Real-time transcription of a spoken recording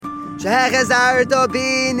Shehechazarto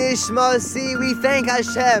bi nishmasi. We thank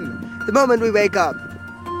Hashem. The moment we wake up,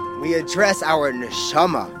 we address our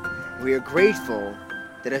neshama. We are grateful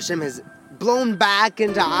that Hashem has blown back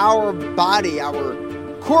into our body, our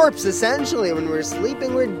corpse, essentially. When we're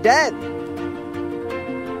sleeping, we're dead.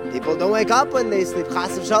 People don't wake up when they sleep.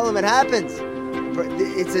 Chas v'shalom, it happens.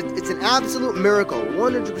 It's an absolute miracle,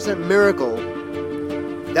 100% miracle,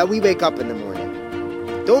 that we wake up in the morning.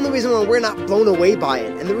 The only reason why we're not blown away by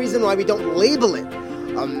it, and the reason why we don't label it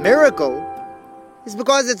a miracle, is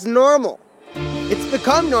because it's normal. It's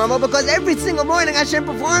become normal because every single morning Hashem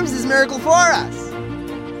performs this miracle for us.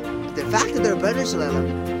 But the fact that the Rebbeinu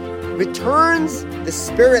Shalom returns the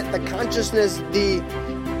spirit, the consciousness, the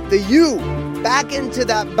you, back into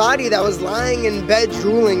that body that was lying in bed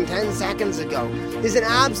drooling 10 seconds ago is an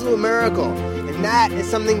absolute miracle. And that is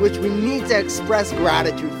something which we need to express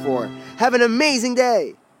gratitude for. Have an amazing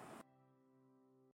day.